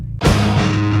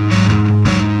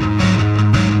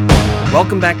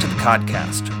Welcome back to the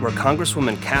Codcast, where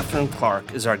Congresswoman Katherine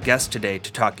Clark is our guest today to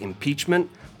talk impeachment,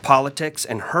 politics,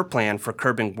 and her plan for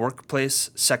curbing workplace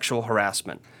sexual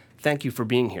harassment. Thank you for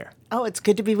being here. Oh, it's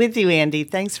good to be with you, Andy.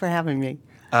 Thanks for having me.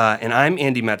 And I'm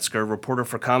Andy Metzger, reporter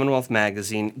for CommonWealth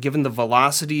magazine. Given the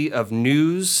velocity of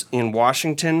news in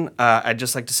Washington, I'd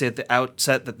just like to say at the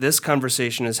outset that this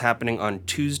conversation is happening on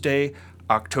Tuesday,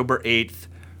 October 8th,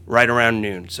 right around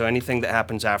noon. So anything that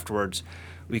happens afterwards,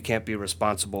 we can't be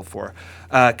responsible for.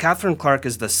 Katherine Clark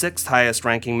is the sixth highest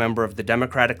ranking member of the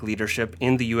Democratic leadership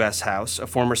in the U.S. House, a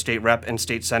former state rep and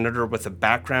state senator with a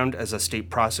background as a state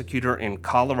prosecutor in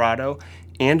Colorado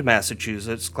and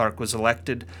Massachusetts. Clark was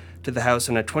elected to the House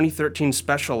in a 2013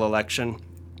 special election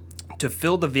to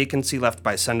fill the vacancy left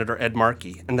by Senator Ed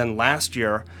Markey. And then last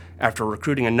year, after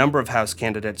recruiting a number of House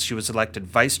candidates, she was elected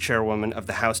vice chairwoman of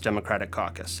the House Democratic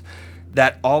Caucus.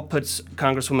 That all puts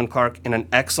Congresswoman Clark in an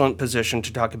excellent position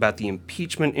to talk about the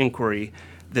impeachment inquiry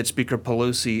that Speaker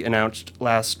Pelosi announced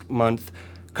last month.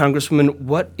 Congresswoman,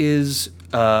 what is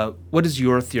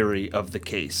your theory of the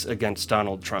case against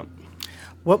Donald Trump?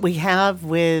 What we have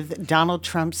with Donald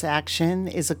Trump's action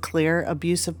is a clear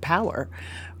abuse of power.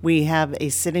 We have a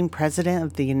sitting president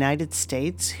of the United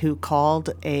States who called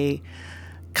a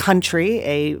country,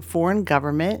 a foreign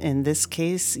government, in this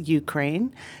case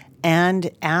Ukraine, and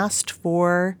asked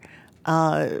for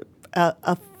a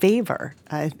favor.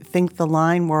 I think the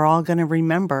line we're all going to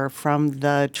remember from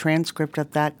the transcript of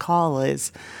that call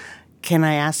is, "Can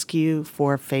I ask you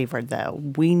for a favor, though?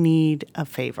 We need a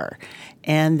favor."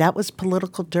 And that was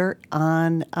political dirt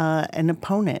on an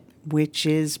opponent, which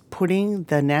is putting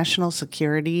the national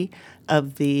security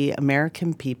of the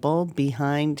American people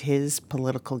behind his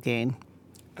political gain.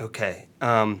 Okay.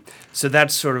 So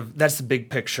that's the big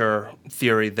picture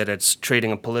theory, that it's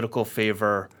trading a political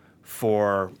favor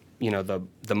for,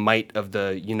 the might of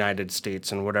the United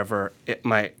States and whatever it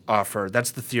might offer.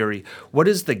 That's the theory. What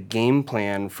is the game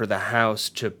plan for the House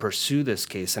to pursue this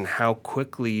case, and how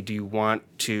quickly do you want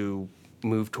to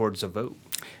move towards a vote?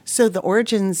 So the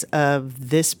origins of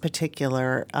this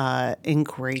particular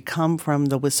inquiry come from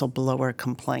the whistleblower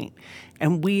complaint,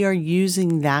 and we are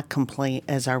using that complaint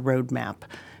as our roadmap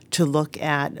to look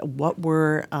at what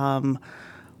were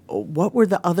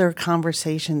the other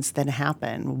conversations that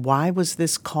happened. Why was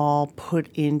this call put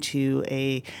into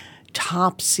a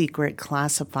top secret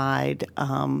classified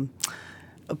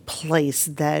place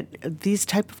that these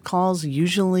type of calls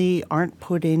usually aren't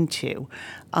put into?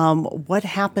 What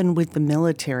happened with the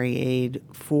military aid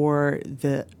for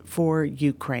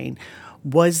Ukraine?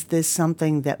 Was this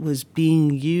something that was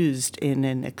being used in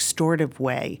an extortive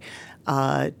way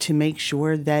to make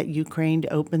sure that Ukraine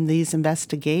opened these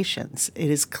investigations?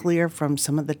 It is clear from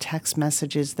some of the text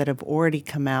messages that have already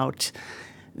come out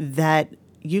that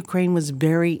Ukraine was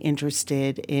very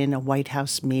interested in a White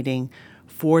House meeting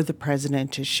for the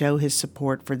president to show his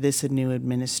support for this new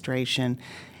administration,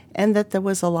 and that there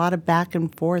was a lot of back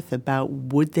and forth about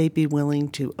would they be willing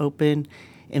to open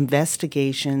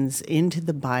investigations into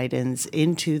the Bidens,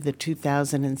 into the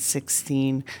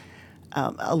 2016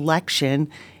 election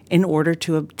in order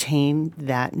to obtain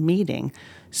that meeting.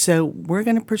 So we're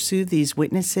going to pursue these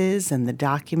witnesses and the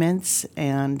documents,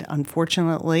 and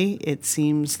unfortunately, it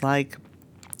seems like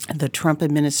the Trump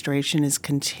administration is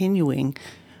continuing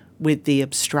with the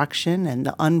obstruction and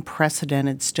the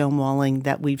unprecedented stonewalling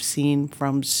that we've seen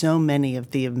from so many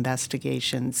of the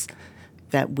investigations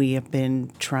that we have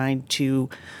been trying to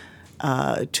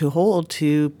hold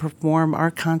to perform our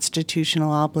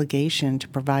constitutional obligation to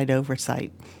provide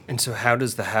oversight. And so how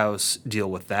does the House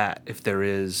deal with that if there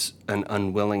is an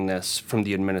unwillingness from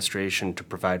the administration to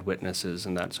provide witnesses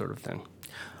and that sort of thing?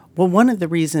 Well, one of the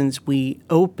reasons we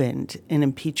opened an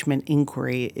impeachment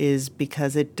inquiry is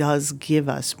because it does give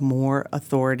us more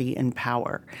authority and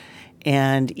power.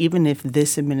 And even if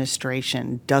this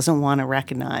administration doesn't want to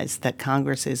recognize that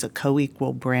Congress is a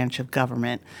co-equal branch of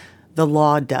government, the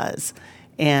law does.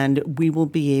 And we will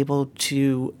be able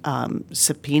to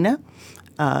subpoena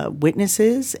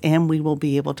witnesses, and we will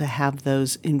be able to have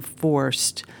those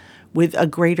enforced with a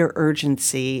greater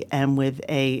urgency and with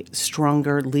a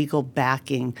stronger legal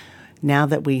backing now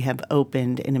that we have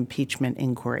opened an impeachment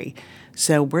inquiry.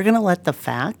 So we're going to let the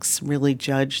facts really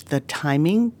judge the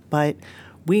timing, but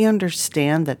we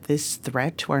understand that this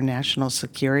threat to our national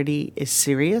security is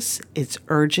serious, it's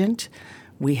urgent.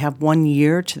 We have 1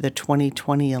 year to the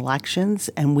 2020 elections,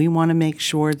 and we want to make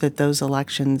sure that those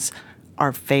elections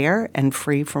are fair and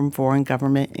free from foreign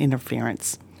government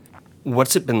interference.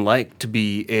 What's it been like to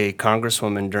be a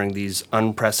congresswoman during these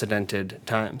unprecedented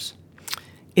times?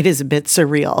 It is a bit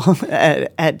surreal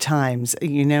at times.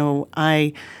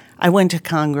 I I went to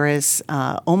Congress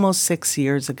almost 6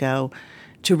 years ago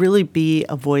to really be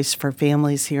a voice for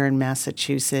families here in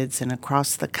Massachusetts and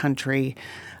across the country,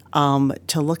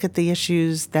 to look at the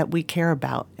issues that we care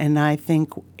about. And I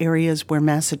think areas where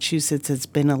Massachusetts has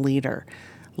been a leader,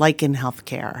 like in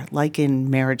healthcare, like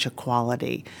in marriage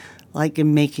equality, like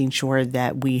in making sure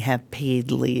that we have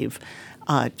paid leave,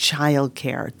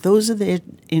 childcare. Those are the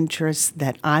interests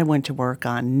that I went to work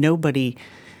on. Nobody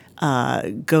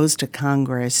goes to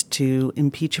Congress to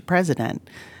impeach a president.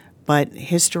 But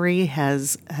history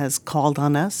has called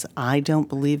on us. I don't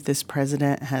believe this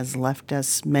president has left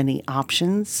us many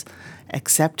options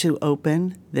except to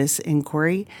open this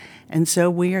inquiry. And so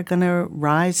we are going to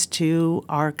rise to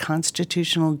our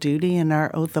constitutional duty and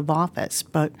our oath of office.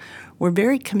 But we're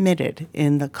very committed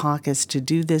in the caucus to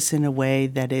do this in a way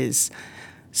that is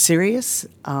serious,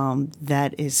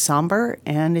 that is somber,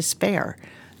 and is fair.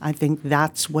 I think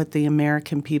that's what the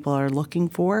American people are looking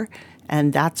for,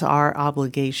 and that's our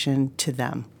obligation to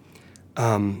them.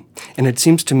 And it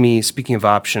seems to me, speaking of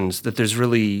options, that there's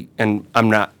really, and I'm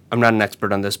not an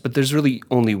expert on this, but there's really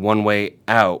only one way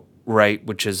out, right?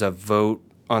 Which is a vote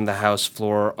on the House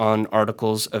floor on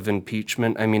articles of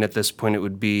impeachment. I mean, at this point, it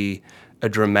would be a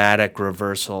dramatic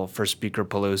reversal for Speaker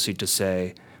Pelosi to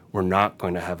say, we're not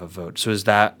going to have a vote. So is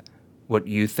that what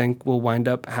you think will wind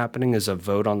up happening, is a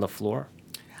vote on the floor?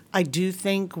 I do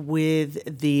think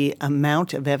with the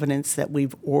amount of evidence that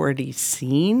we've already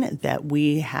seen that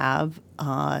we have,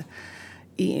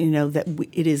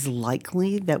 it is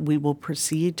likely that we will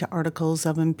proceed to articles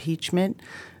of impeachment.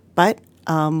 But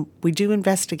we do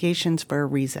investigations for a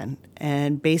reason.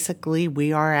 And basically,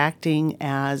 we are acting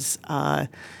as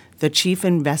the chief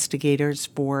investigators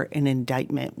for an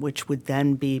indictment, which would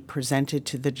then be presented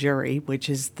to the jury, which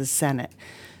is the Senate.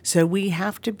 So we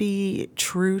have to be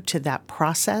true to that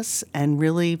process and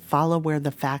really follow where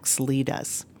the facts lead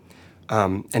us.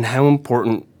 And how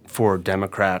important for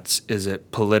Democrats is it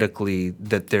politically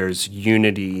that there's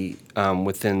unity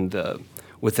within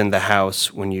the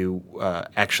House when you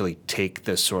actually take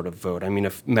this sort of vote? I mean,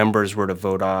 if members were to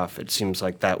vote off, it seems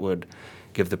like that would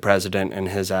give the president and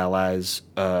his allies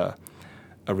a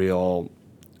real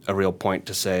point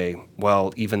to say,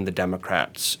 well, even the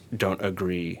Democrats don't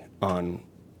agree on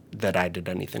that I did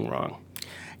anything wrong.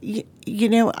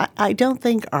 I don't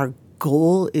think our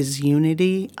goal is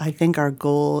unity. I think our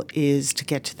goal is to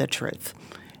get to the truth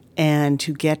and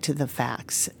to get to the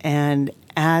facts. And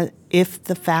if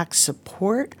the facts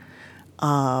support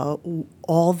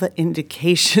all the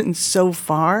indications so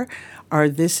far are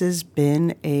this has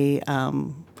been a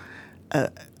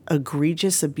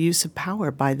egregious abuse of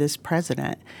power by this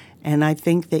president. And I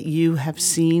think that you have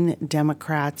seen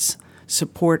Democrats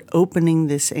support opening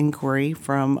this inquiry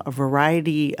from a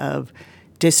variety of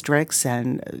districts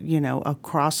and,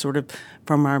 across sort of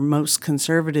from our most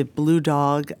conservative blue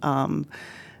dog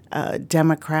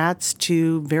Democrats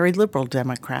to very liberal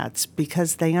Democrats,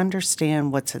 because they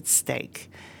understand what's at stake.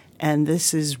 And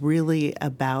this is really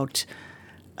about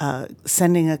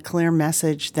sending a clear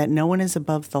message that no one is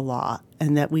above the law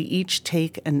and that we each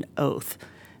take an oath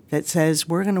that says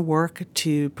we're going to work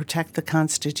to protect the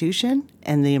Constitution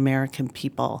and the American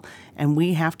people, and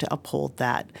we have to uphold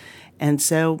that. And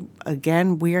so,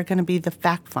 again, we are going to be the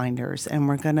fact finders, and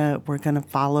we're going to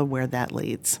follow where that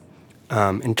leads.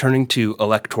 And turning to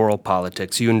electoral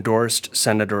politics, you endorsed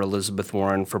Senator Elizabeth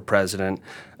Warren for president,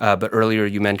 but earlier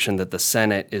you mentioned that the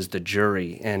Senate is the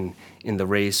jury, and in the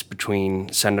race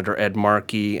between Senator Ed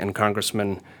Markey and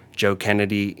Congressman Joe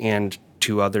Kennedy and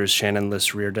two others, Shannon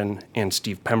Liss Reardon and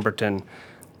Steve Pemberton,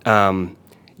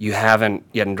 you haven't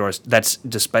yet endorsed. That's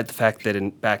despite the fact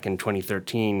that back in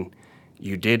 2013,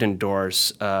 you did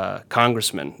endorse then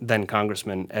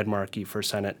Congressman Ed Markey for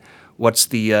Senate. What's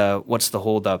the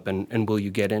holdup, and will you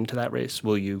get into that race?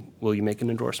 Will you make an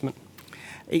endorsement?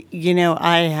 I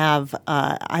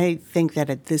think that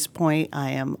at this point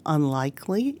I am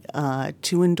unlikely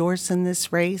to endorse in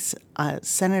this race.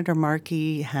 Senator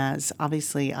Markey has,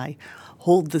 obviously, I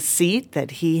hold the seat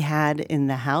that he had in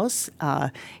the House.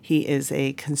 He is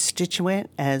a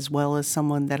constituent as well as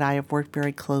someone that I have worked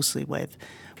very closely with.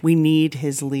 We need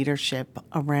his leadership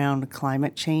around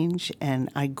climate change, and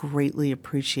I greatly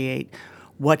appreciate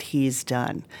what he's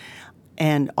done.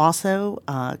 And also,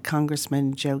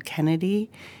 Congressman Joe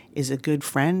Kennedy is a good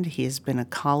friend. He has been a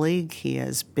colleague. He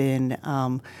has been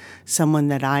someone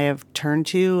that I have turned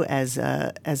to as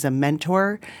a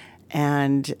mentor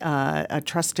and a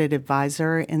trusted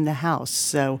advisor in the House.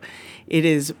 So it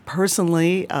is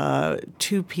personally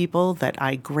two people that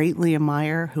I greatly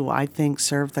admire who I think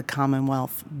serve the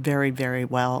Commonwealth very, very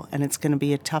well. And it's going to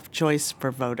be a tough choice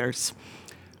for voters.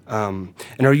 And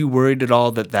are you worried at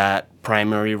all that that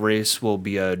primary race will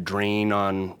be a drain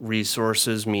on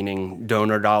resources, meaning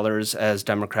donor dollars, as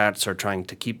Democrats are trying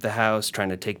to keep the House, trying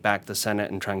to take back the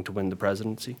Senate, and trying to win the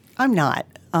presidency? I'm not.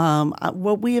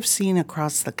 What we have seen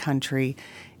across the country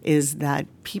is that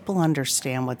people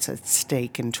understand what's at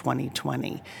stake in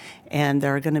 2020, and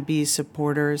there are going to be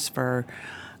supporters for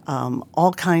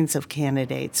all kinds of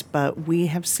candidates. But we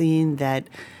have seen that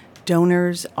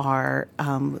donors are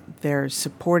they're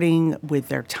supporting with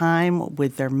their time,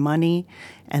 with their money,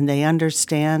 and they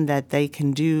understand that they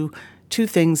can do two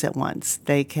things at once.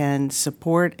 They can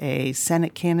support a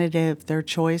Senate candidate of their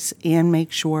choice and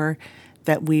make sure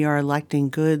that we are electing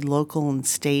good local and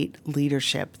state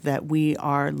leadership, that we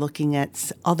are looking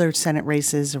at other Senate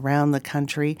races around the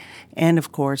country, and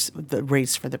of course, the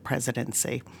race for the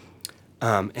presidency.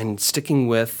 And sticking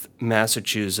with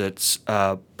Massachusetts,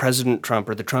 President Trump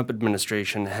or the Trump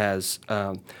administration has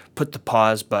put the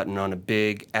pause button on a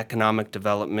big economic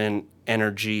development,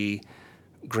 energy,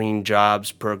 green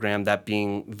jobs program, that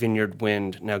being Vineyard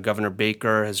Wind. Now, Governor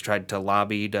Baker has tried to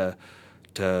lobby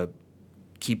to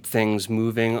keep things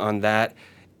moving on that.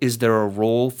 Is there a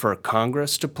role for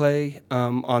Congress to play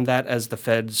on that as the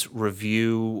feds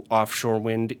review offshore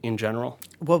wind in general?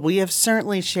 Well, we have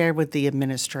certainly shared with the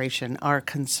administration our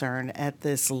concern at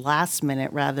this last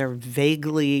minute, rather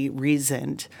vaguely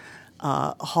reasoned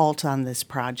halt on this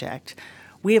project.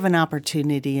 We have an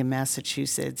opportunity in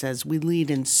Massachusetts, as we lead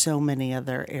in so many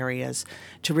other areas,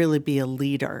 to really be a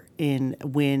leader in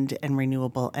wind and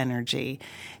renewable energy.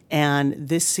 And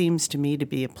this seems to me to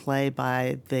be a play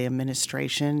by the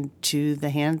administration to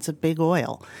the hands of big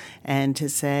oil, and to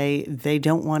say they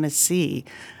don't want to see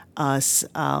us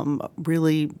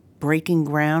really breaking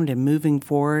ground and moving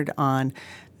forward on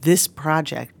this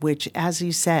project, which, as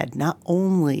you said, not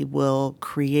only will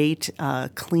create a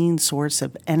clean source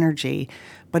of energy,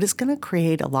 but it's going to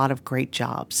create a lot of great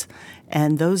jobs.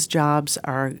 And those jobs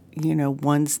are,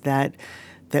 ones that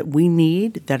we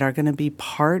need, that are going to be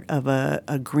part of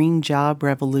a green job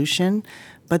revolution.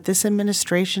 But this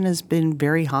administration has been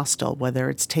very hostile, whether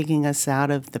it's taking us out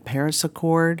of the Paris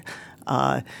Accord.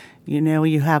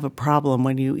 You have a problem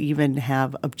when you even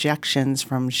have objections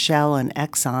from Shell and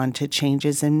Exxon to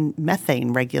changes in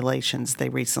methane regulations they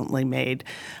recently made.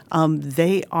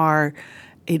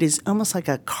 It is almost like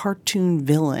a cartoon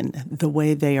villain, the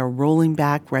way they are rolling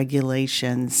back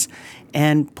regulations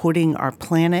and putting our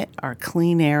planet, our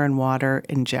clean air and water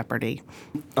in jeopardy.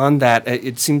 On that,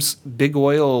 it seems big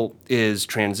oil is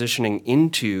transitioning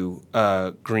into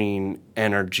green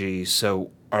energy. So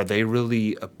are they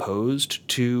really opposed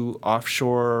to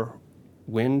offshore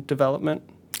wind development?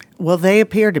 Well, they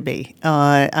appear to be.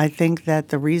 I think that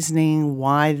the reasoning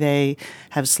why they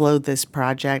have slowed this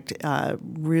project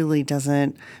really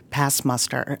doesn't pass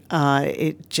muster.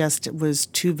 It just was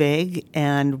too vague,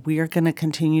 and we are going to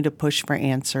continue to push for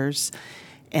answers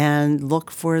and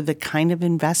look for the kind of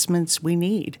investments we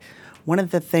need. One of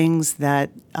the things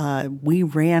that we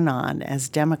ran on as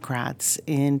Democrats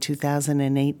in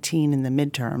 2018 in the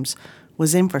midterms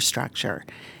was infrastructure.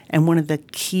 And one of the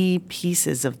key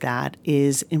pieces of that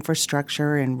is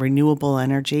infrastructure and renewable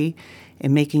energy,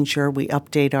 and making sure we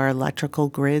update our electrical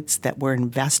grids, that we're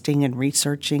investing and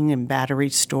researching in battery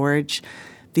storage.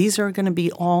 These are going to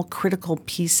be all critical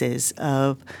pieces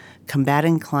of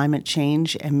combating climate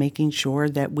change and making sure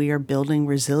that we are building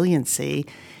resiliency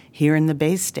here in the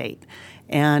Bay State.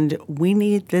 And we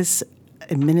need this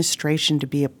administration to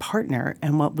be a partner,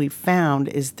 and what we found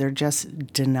is they're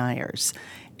just deniers.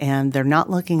 And they're not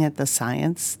looking at the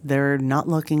science, they're not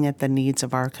looking at the needs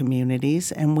of our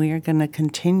communities, and we are going to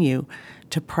continue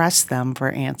to press them for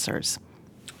answers.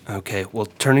 Okay, well,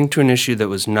 turning to an issue that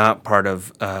was not part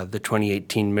of the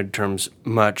 2018 midterms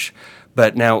much,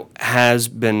 but now has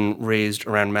been raised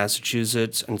around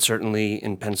Massachusetts and certainly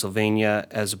in Pennsylvania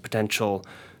as a potential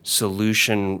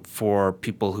solution for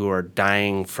people who are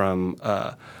dying from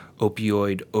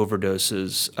opioid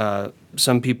overdoses.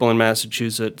 Some people in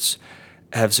Massachusetts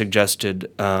have suggested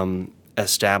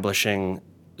establishing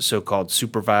so-called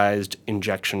supervised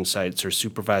injection sites or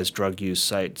supervised drug use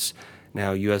sites.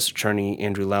 Now, U.S. Attorney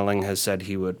Andrew Lelling has said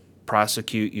he would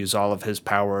prosecute, use all of his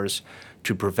powers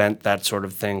to prevent that sort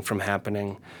of thing from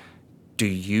happening. Do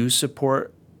you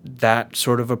support that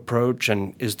sort of approach,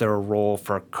 and is there a role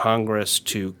for Congress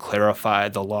to clarify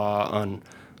the law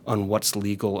on what's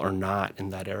legal or not in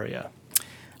that area?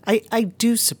 I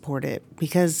do support it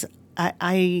because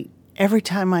I every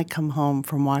time I come home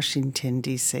from Washington,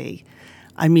 D.C.,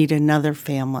 I meet another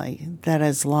family that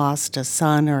has lost a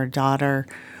son or a daughter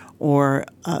or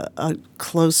a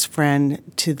close friend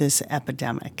to this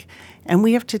epidemic. And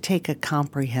we have to take a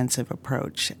comprehensive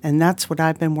approach. And that's what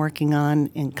I've been working on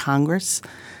in Congress.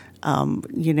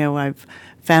 I've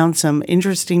found some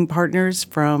interesting partners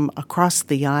from across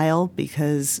the aisle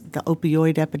because the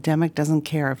opioid epidemic doesn't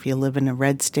care if you live in a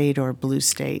red state or a blue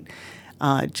state.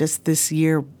 Just this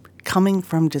year, coming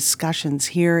from discussions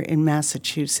here in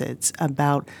Massachusetts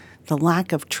about the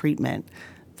lack of treatment,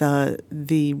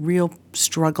 the real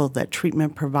struggle that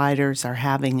treatment providers are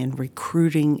having in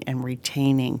recruiting and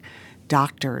retaining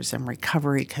doctors and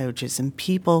recovery coaches and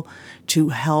people to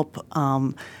help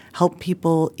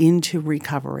people into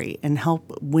recovery and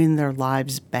help win their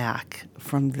lives back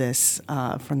from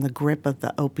the grip of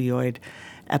the opioid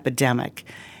epidemic.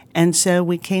 And so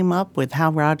we came up with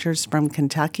Hal Rogers from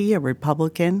Kentucky, a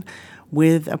Republican,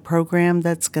 with a program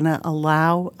that's going to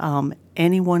allow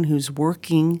anyone who's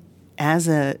working as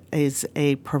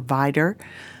a provider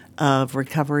of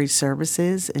recovery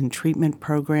services and treatment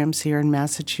programs here in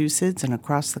Massachusetts and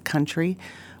across the country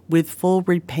with full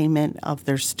repayment of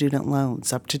their student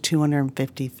loans, up to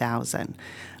 $250,000.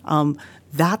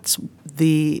 That's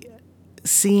the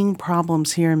seeing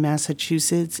problems here in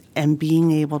Massachusetts and being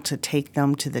able to take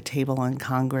them to the table in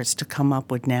Congress to come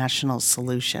up with national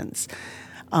solutions.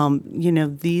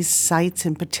 These sites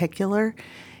in particular,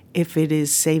 if it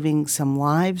is saving some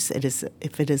lives,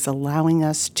 if it is allowing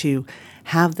us to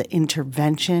have the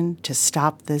intervention to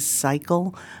stop this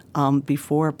cycle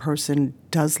before a person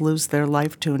does lose their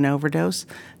life to an overdose,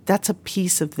 that's a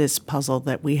piece of this puzzle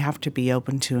that we have to be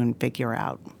open to and figure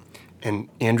out. And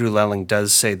Andrew Lelling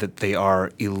does say that they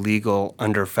are illegal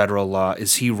under federal law.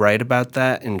 Is he right about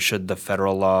that? And should the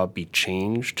federal law be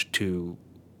changed to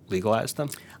legalize them?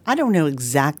 I don't know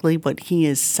exactly what he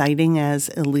is citing as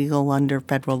illegal under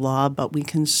federal law, but we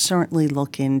can certainly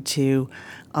look into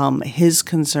his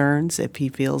concerns if he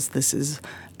feels this is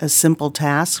a simple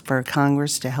task for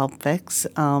Congress to help fix.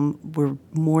 We're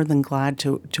more than glad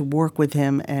to work with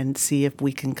him and see if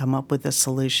we can come up with a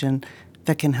solution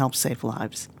that can help save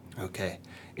lives. Okay.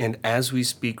 And as we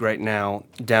speak right now,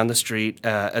 down the street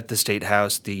at the State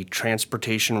House, the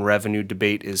transportation revenue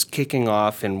debate is kicking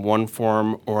off in one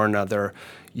form or another.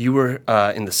 You were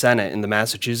in the Senate, in the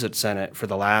Massachusetts Senate, for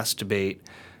the last debate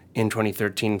in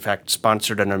 2013. In fact,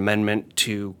 sponsored an amendment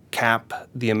to cap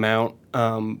the amount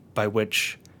by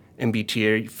which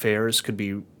MBTA fares could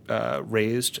be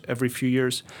raised every few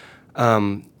years.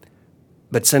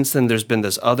 But since then, there's been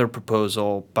this other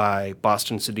proposal by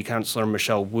Boston City Councilor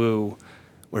Michelle Wu,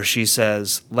 where she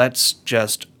says, let's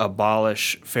just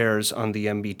abolish fares on the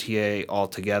MBTA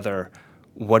altogether.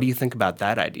 What do you think about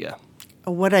that idea?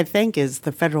 What I think is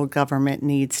the federal government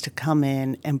needs to come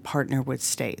in and partner with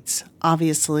states.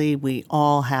 Obviously, we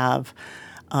all have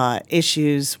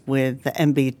issues with the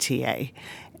MBTA,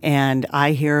 and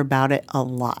I hear about it a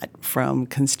lot from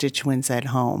constituents at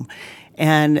home.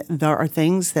 And there are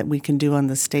things that we can do on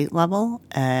the state level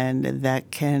and that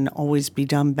can always be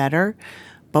done better.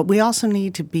 But we also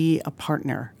need to be a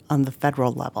partner on the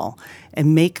federal level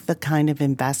and make the kind of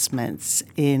investments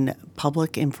in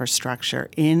public infrastructure,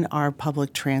 in our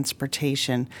public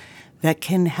transportation that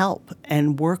can help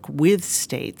and work with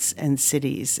states and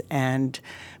cities and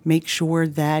make sure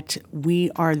that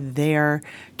we are there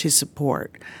to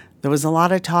support. There was a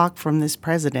lot of talk from this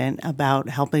president about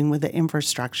helping with the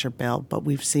infrastructure bill, but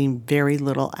we've seen very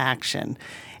little action.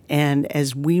 And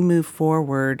as we move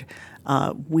forward,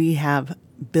 we have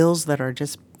bills that are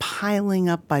just piling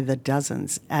up by the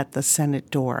dozens at the Senate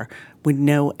door with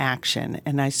no action.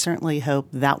 And I certainly hope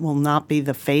that will not be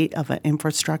the fate of an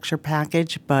infrastructure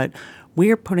package, but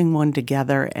we are putting one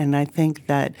together, and I think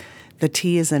that the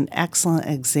T is an excellent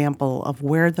example of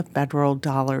where the federal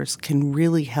dollars can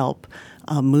really help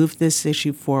move this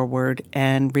issue forward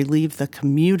and relieve the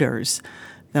commuters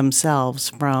themselves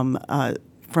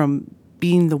from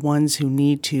being the ones who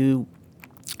need to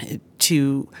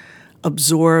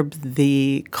absorb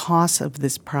the cost of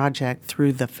this project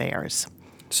through the fares.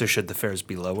 So should the fares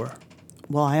be lower?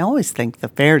 Well, I always think the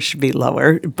fares should be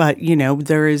lower, but,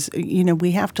 there is,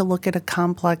 we have to look at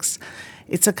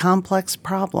it's a complex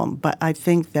problem, but I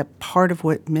think that part of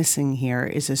what's missing here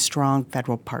is a strong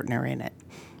federal partner in it.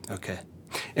 Okay.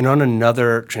 And on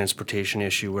another transportation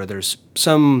issue where there's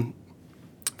some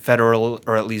federal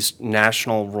or at least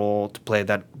national role to play,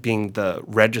 that being the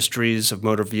registries of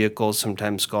motor vehicles,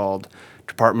 sometimes called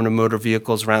Department of Motor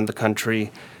Vehicles around the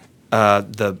country.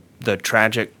 The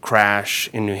tragic crash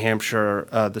in New Hampshire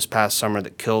this past summer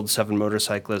that killed 7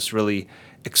 motorcyclists really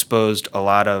exposed a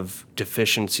lot of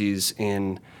deficiencies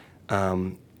in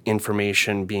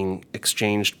information being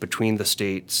exchanged between the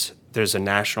states. There's a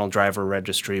national driver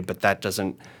registry, but that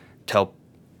doesn't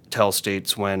tell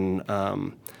states when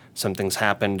something's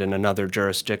happened in another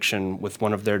jurisdiction with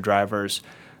one of their drivers.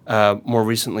 More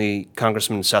recently,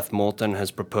 Congressman Seth Moulton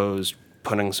has proposed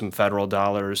putting some federal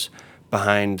dollars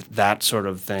behind that sort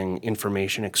of thing,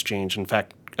 information exchange. In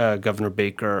fact, Governor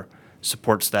Baker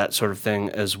supports that sort of thing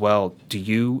as well. Do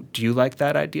you like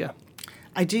that idea?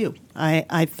 I do.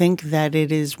 I think that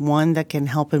it is one that can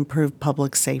help improve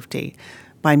public safety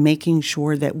by making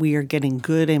sure that we are getting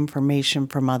good information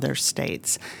from other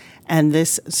states. And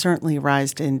this certainly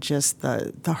arose in just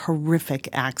the horrific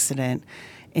accident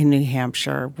in New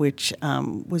Hampshire, which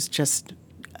was just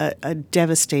a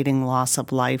devastating loss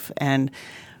of life and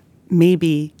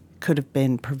maybe could have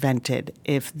been prevented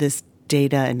if this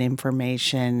data and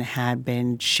information had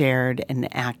been shared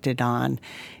and acted on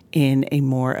in a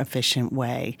more efficient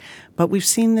way. But we've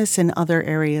seen this in other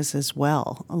areas as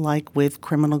well, like with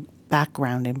criminal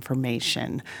background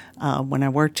information. When I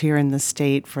worked here in the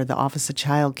state for the Office of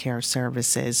Child Care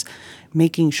Services,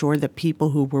 making sure that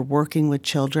people who were working with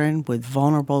children, with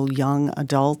vulnerable young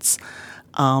adults,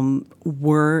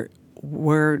 were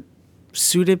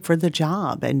suited for the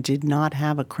job and did not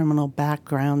have a criminal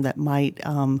background that might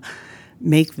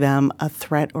make them a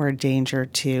threat or a danger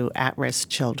to at-risk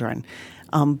children.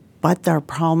 But there are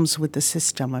problems with the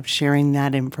system of sharing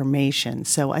that information.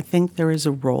 So I think there is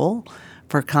a role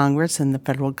for Congress and the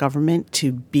federal government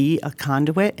to be a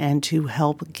conduit and to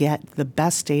help get the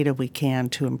best data we can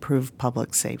to improve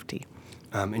public safety.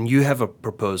 And you have a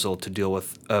proposal to deal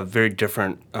with a very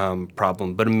different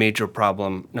problem, but a major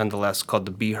problem nonetheless, called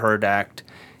the Be Heard Act.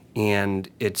 And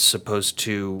it's supposed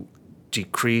to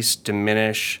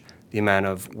diminish the amount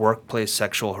of workplace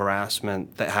sexual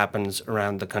harassment that happens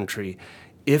around the country.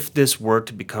 If this were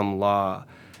to become law,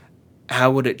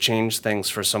 how would it change things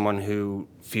for someone who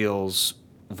feels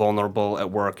vulnerable at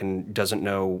work and doesn't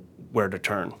know where to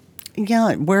turn?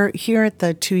 Yeah, we're here at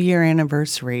the 2-year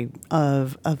anniversary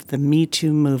of the Me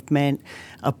Too movement,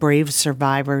 of brave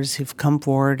survivors who've come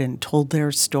forward and told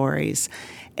their stories.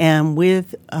 And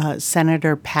with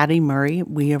Senator Patty Murray,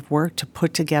 we have worked to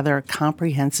put together a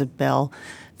comprehensive bill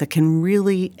that can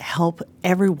really help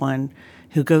everyone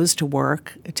who goes to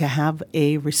work to have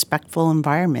a respectful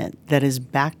environment that is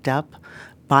backed up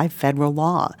by federal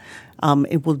law.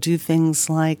 It will do things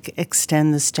like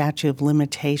extend the statute of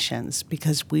limitations,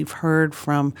 because we've heard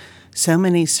from so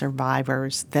many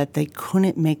survivors that they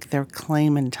couldn't make their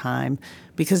claim in time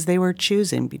because they were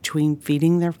choosing between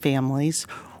feeding their families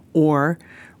or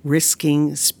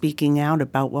risking speaking out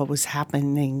about what was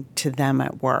happening to them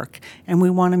at work. And we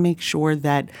want to make sure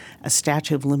that a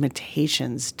statute of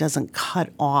limitations doesn't cut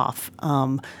off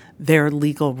their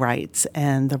legal rights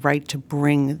and the right to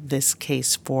bring this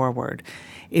case forward.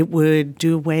 It would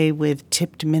do away with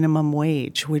tipped minimum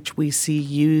wage, which we see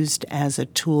used as a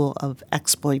tool of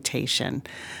exploitation.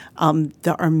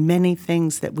 There are many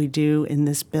things that we do in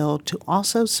this bill to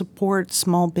also support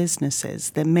small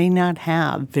businesses that may not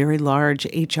have very large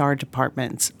HR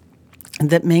departments,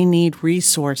 that may need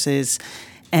resources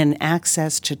and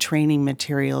access to training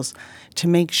materials to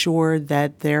make sure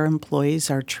that their employees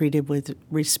are treated with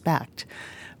respect.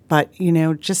 But,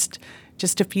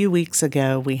 just a few weeks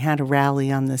ago, we had a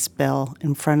rally on this bill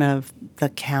in front of the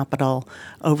Capitol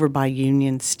over by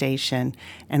Union Station,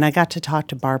 and I got to talk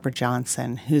to Barbara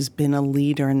Johnson, who's been a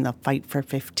leader in the Fight for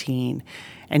 15,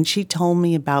 and she told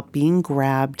me about being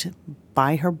grabbed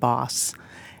by her boss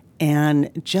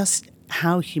and just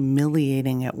how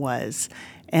humiliating it was.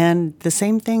 And the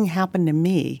same thing happened to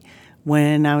me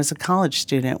when I was a college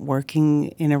student working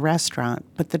in a restaurant.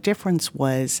 But the difference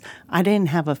was I didn't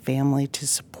have a family to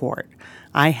support.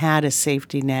 I had a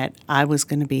safety net. I was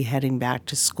going to be heading back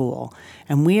to school.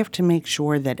 And we have to make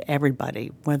sure that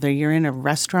everybody, whether you're in a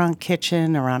restaurant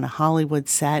kitchen or on a Hollywood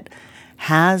set,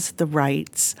 has the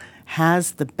rights,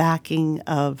 has the backing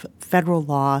of federal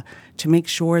law to make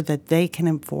sure that they can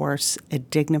enforce a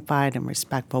dignified and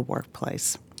respectful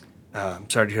workplace. I'm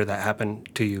sorry to hear that happen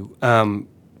to you.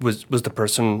 Was the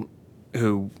person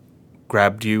who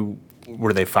grabbed you,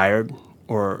 were they fired,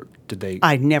 or did they?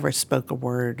 I never spoke a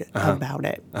word about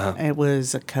it. It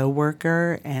was a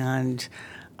coworker, and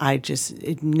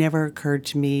it never occurred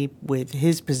to me with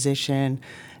his position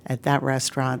at that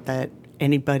restaurant that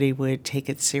anybody would take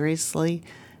it seriously.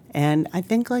 And I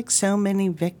think, like so many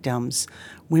victims,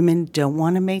 women don't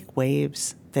want to make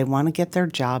waves. They want to get their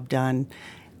job done,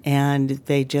 and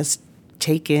they just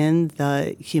take in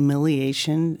the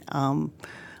humiliation on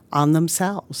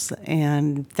themselves.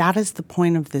 And that is the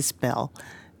point of this bill,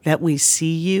 that we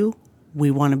see you,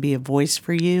 we want to be a voice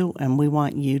for you, and we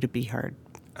want you to be heard.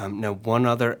 Now, one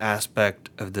other aspect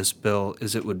of this bill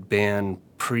is it would ban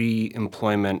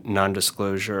pre-employment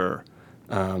non-disclosure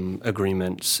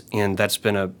agreements, and that's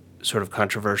been a sort of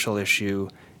controversial issue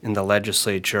in the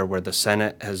legislature, where the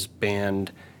Senate has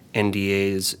banned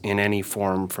NDAs in any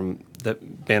form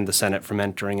banned the Senate from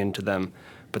entering into them,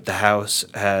 but the House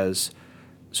has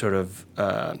sort of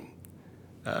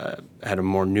had a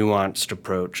more nuanced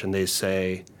approach, and they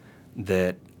say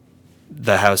that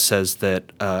the House says that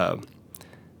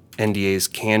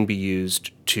NDAs can be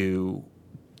used to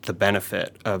the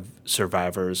benefit of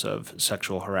survivors of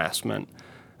sexual harassment.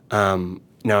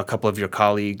 Now, a couple of your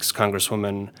colleagues,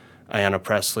 Congresswoman Ayanna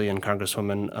Pressley and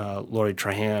Congresswoman Lori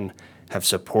Trahan, have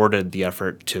supported the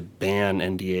effort to ban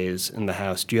NDAs in the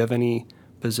House. Do you have any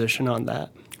position on that?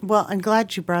 Well, I'm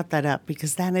glad you brought that up,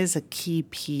 because that is a key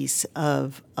piece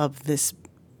of this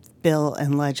bill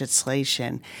and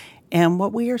legislation. And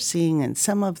what we are seeing in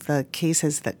some of the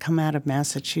cases that come out of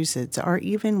Massachusetts are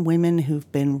even women who've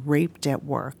been raped at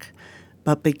work,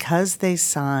 but because they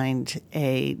signed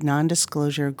a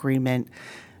non-disclosure agreement,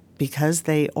 because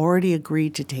they already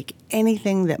agreed to take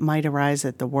anything that might arise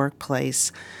at the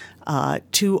workplace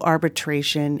to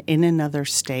arbitration in another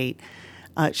state,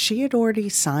 she had already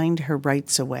signed her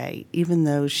rights away, even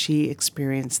though she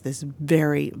experienced this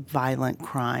very violent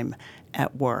crime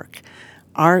at work.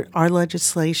 Our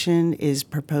legislation is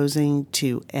proposing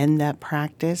to end that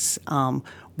practice.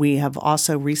 We have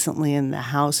also recently in the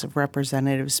House of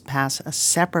Representatives passed a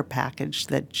separate package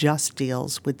that just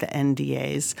deals with the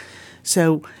NDAs.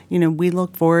 So, we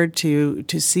look forward to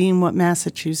seeing what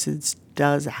Massachusetts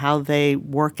does, how they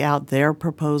work out their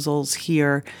proposals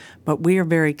here. But we are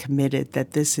very committed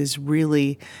that this is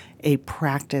really a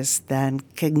practice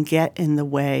that can get in the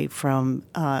way from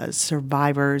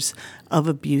survivors of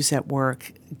abuse at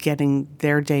work getting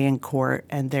their day in court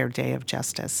and their day of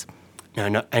justice.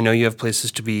 Now, I know you have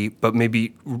places to be, but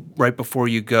maybe right before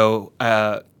you go,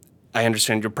 I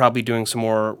understand you're probably doing some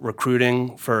more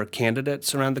recruiting for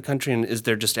candidates around the country. And is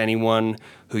there just anyone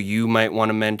who you might want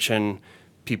to mention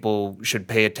people should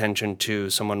pay attention to,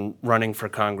 someone running for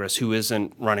Congress who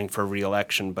isn't running for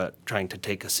re-election but trying to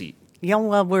take a seat? Yeah,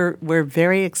 well, we're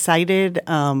very excited.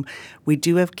 We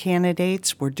do have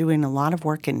candidates. We're doing a lot of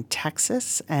work in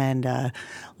Texas, and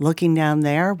looking down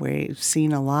there, we've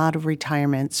seen a lot of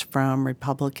retirements from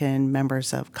Republican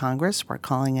members of Congress. We're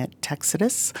calling it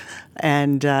Texodus.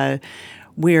 And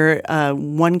we're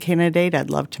one candidate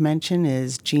I'd love to mention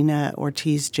is Gina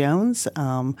Ortiz-Jones.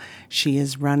 She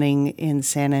is running in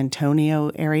San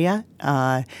Antonio area,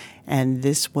 and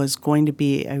this was going to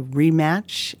be a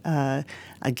rematch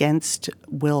against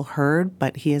Will Hurd,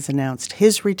 but he has announced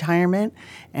his retirement,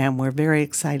 and we're very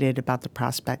excited about the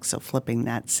prospects of flipping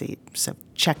that seat. So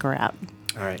check her out.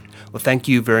 All right. Well, thank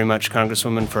you very much,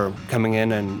 Congresswoman, for coming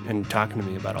in and talking to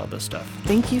me about all this stuff.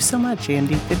 Thank you so much,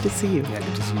 Andy. Good to see you. Yeah,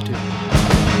 good to see you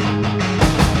too.